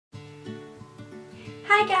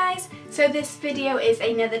Hi guys, so this video is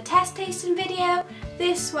another test tasting video.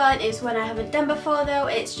 This one is one I haven't done before though.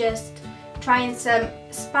 It's just trying some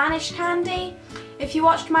Spanish candy. If you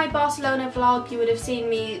watched my Barcelona vlog, you would have seen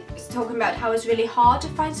me talking about how it's really hard to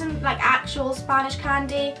find some like actual Spanish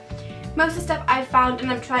candy. Most of the stuff I've found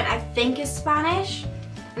and I'm trying I think is Spanish,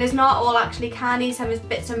 and it's not all actually candy, some is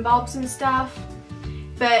bits and bobs and stuff.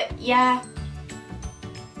 But yeah,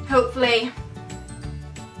 hopefully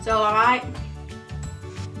it's all alright.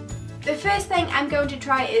 The first thing I'm going to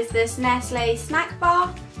try is this Nestle snack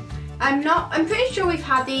bar. I'm pretty sure we've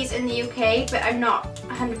had these in the UK, but I'm not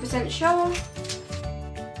 100% sure.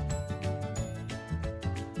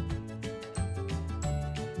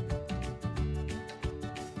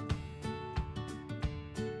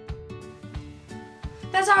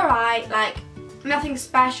 That's alright, like nothing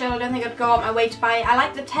special. I don't think I'd go out my way to buy it. I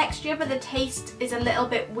like the texture, but the taste is a little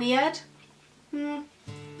bit weird.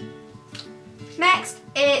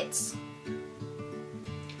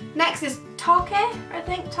 Next is Toque, I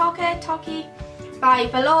think, Toque by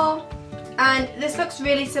Valor, and this looks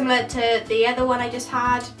really similar to the other one I just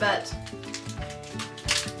had, but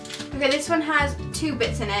okay, this one has two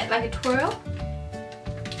bits in it, like a twirl.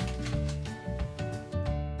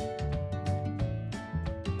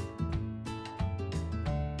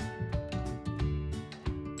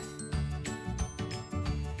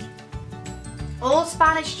 All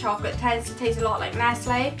Spanish chocolate tends to taste a lot like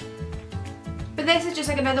Nestle, but this is just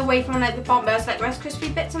like another wafer on like the bottom, but it's like Rice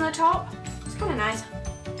Krispie bits on the top. It's kind of nice.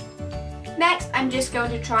 Next, I'm just going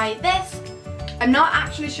to try this. I'm not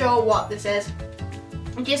actually sure what this is.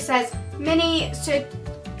 It just says mini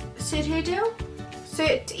surtido,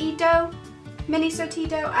 mini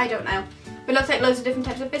surtido. I don't know. But it looks like loads of different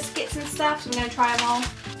types of biscuits and stuff, so I'm going to try them all.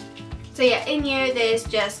 So yeah, in here there's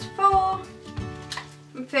just 4.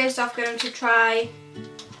 I'm first off going to try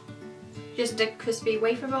just a crispy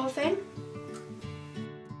wafer roll thing.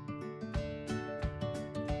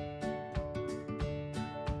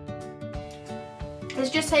 It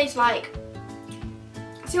just tastes like,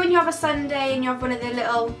 see when you have a sundae and you have one of the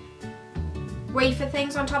little wafer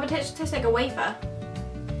things on top, it just tastes like a wafer.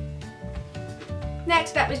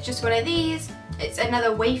 Next up is just one of these. It's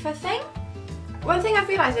another wafer thing. One thing I've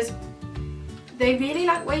realised is they really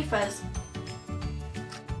like wafers.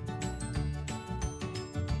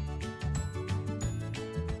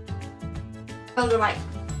 Those are like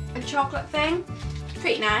a chocolate thing.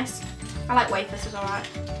 Pretty nice. I like wafers, it's alright.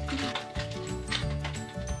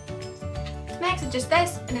 Next is just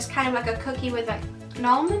this, and it's kind of like a cookie with an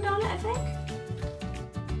almond on it, I think.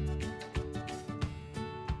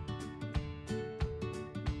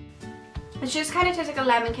 It just kind of tastes like a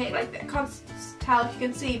lemon cake, like I can't tell if you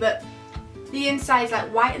can see, but the inside is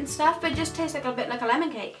like white and stuff, but it just tastes like a bit like a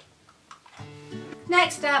lemon cake.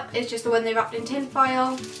 Next up is just the one they wrapped in tin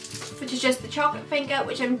foil, which is just the chocolate finger,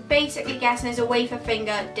 which I'm basically guessing is a wafer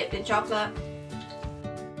finger dipped in chocolate.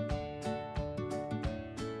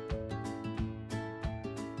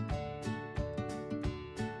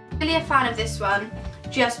 I'm really a fan of this one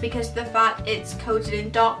just because of the fact it's coated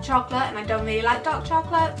in dark chocolate, and I don't really like dark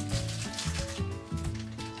chocolate.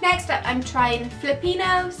 Next up I'm trying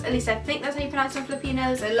Filipinos, at least I think that's how you pronounce them,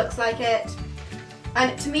 Filipinos. It looks like it,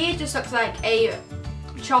 and to me it just looks like a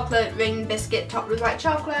chocolate ring biscuit topped with white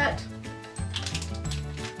chocolate.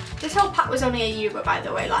 This whole pack was only €1, by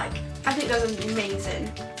the way, like, I think those are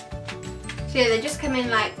amazing. So yeah, they just come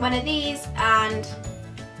in like one of these, and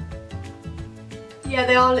yeah,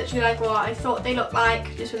 they are literally like what I thought they looked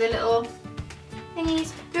like, just with the little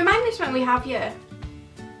thingies. They remind me of something we have here.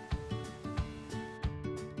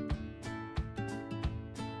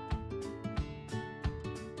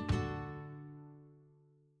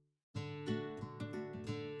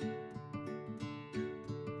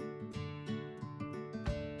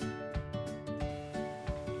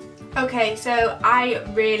 Okay, so I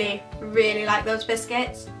really like those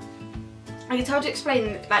biscuits. Like, it's hard to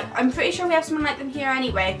explain, like, I'm pretty sure we have something like them here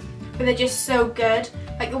anyway, but they're just so good.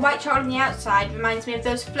 Like, the white chocolate on the outside reminds me of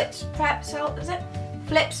those Flips pretzels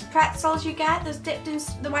you get, those dipped in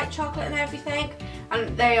the white chocolate and everything,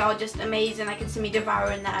 and they are just amazing. I can see me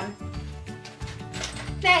devouring them.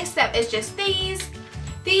 Next up is just these.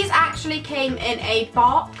 These actually came in a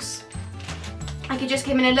box. Like, it just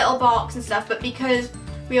came in a little box and stuff, but because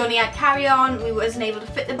we only had carry-on, we wasn't able to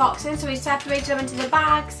fit the box in, so we separated them into the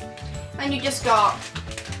bags, and you just got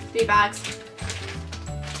 3 bags.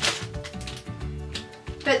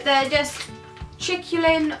 But they're just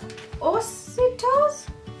chiculin ositos.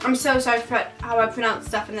 I'm so sorry for how I pronounce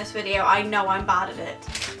stuff in this video. I know I'm bad at it.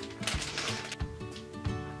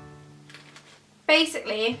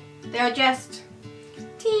 Basically, they are just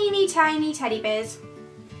teeny tiny teddy bears.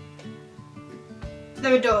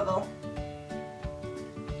 They're adorable.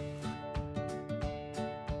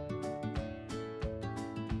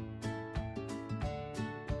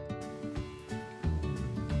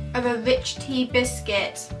 Of a rich tea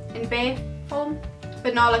biscuit in beer form,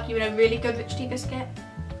 but not like even a really good rich tea biscuit.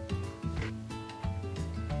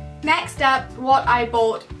 Next up, what I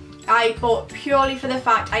bought purely for the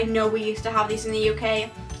fact I know we used to have these in the UK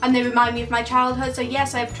and they remind me of my childhood, so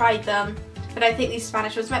yes, I've tried them, but I think these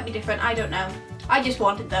Spanish ones might be different, I don't know. I just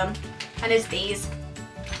wanted them, and it's these.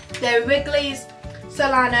 They're Wrigley's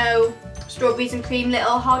Solano strawberries and cream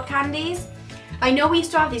little hard candies. I know we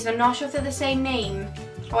used to have these and I'm not sure if they're the same name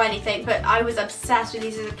or anything, but I was obsessed with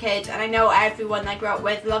these as a kid and I know everyone I grew up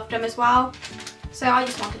with loved them as well, so I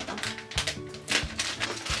just wanted them.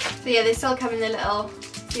 So yeah, they still come in the little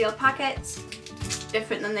sealed packets,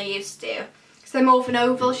 different than they used to. So they're more of an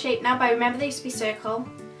oval shape now, but I remember they used to be circle,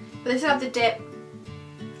 but they still have the dip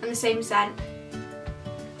and the same scent.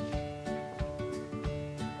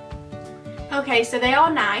 Okay, so they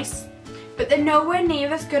are nice, but they're nowhere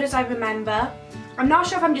near as good as I remember. I'm not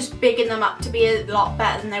sure if I'm just bigging them up to be a lot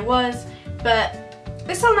better than they was, but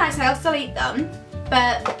they're still nice, I'll still eat them,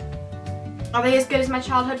 but are they as good as my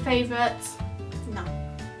childhood favourites? No.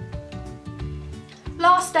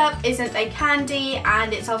 Last up isn't a candy,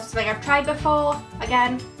 and it's also something I've tried before,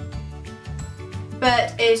 again,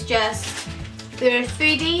 but it's just, there are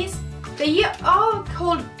 3Ds. They are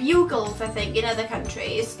called bugles, I think, in other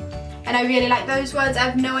countries, and I really like those ones. I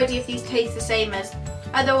have no idea if these taste the same as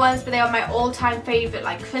other ones, but they are my all-time favourite,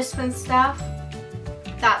 like crisp and stuff.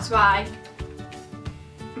 That's why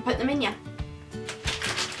I put them in here.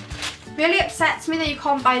 Really upsets me that you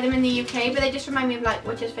can't buy them in the UK, but they just remind me of like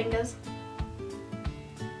witch's fingers.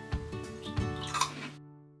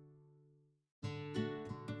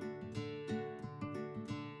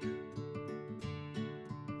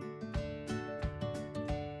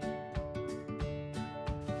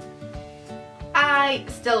 I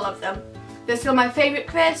still love them. They're still my favourite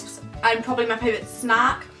crisps and probably my favourite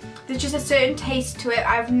snack. There's just a certain taste to it.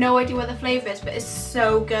 I have no idea what the flavour is, but it's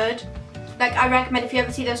so good. Like, I recommend if you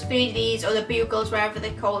ever see those 3Ds or the bugles, wherever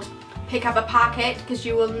they're called, pick up a packet because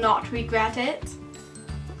you will not regret it.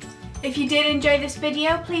 If you did enjoy this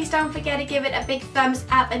video, please don't forget to give it a big thumbs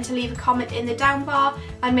up and to leave a comment in the down bar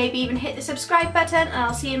and maybe even hit the subscribe button, and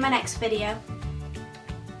I'll see you in my next video.